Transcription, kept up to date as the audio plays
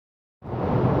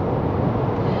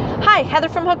Hi, Heather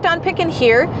from Hooked on Pickin'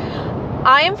 here.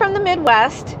 I am from the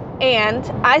Midwest and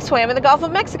I swam in the Gulf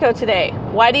of Mexico today.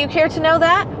 Why do you care to know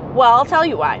that? Well, I'll tell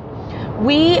you why.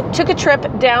 We took a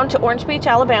trip down to Orange Beach,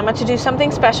 Alabama to do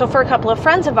something special for a couple of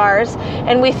friends of ours,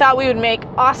 and we thought we would make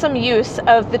awesome use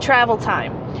of the travel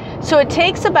time. So it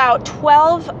takes about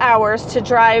 12 hours to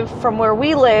drive from where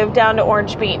we live down to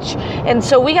Orange Beach. And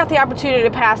so we got the opportunity to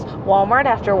pass Walmart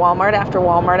after Walmart after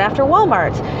Walmart after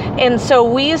Walmart. And so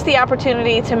we used the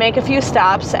opportunity to make a few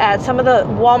stops at some of the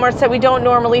Walmarts that we don't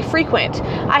normally frequent.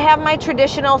 I have my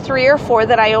traditional 3 or 4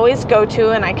 that I always go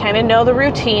to, and I kind of know the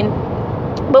routine.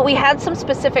 But we had some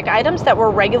specific items that were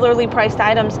regularly priced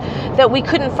items that we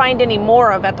couldn't find any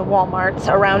more of at the Walmarts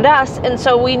around us. And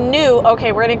so we knew,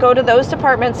 okay, we're going to go to those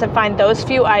departments and find those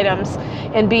few items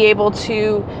and be able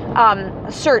to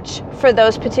search for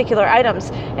those particular items.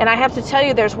 And I have to tell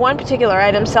you, there's one particular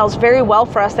item sells very well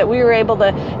for us that we were able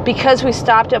to, because we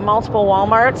stopped at multiple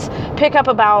Walmarts, pick up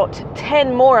about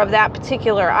 10 more of that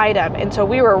particular item. And so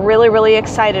we were really, really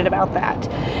excited about that.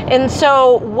 And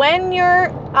so when you're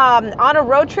on a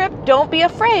road trip, don't be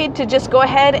afraid to just go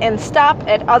ahead and stop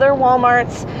at other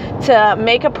Walmarts to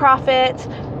make a profit,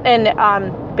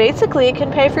 and basically it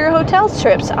can pay for your hotel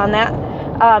trips on that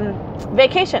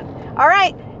vacation. All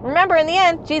right, remember, in the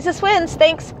end, Jesus wins.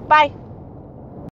 Thanks. Bye.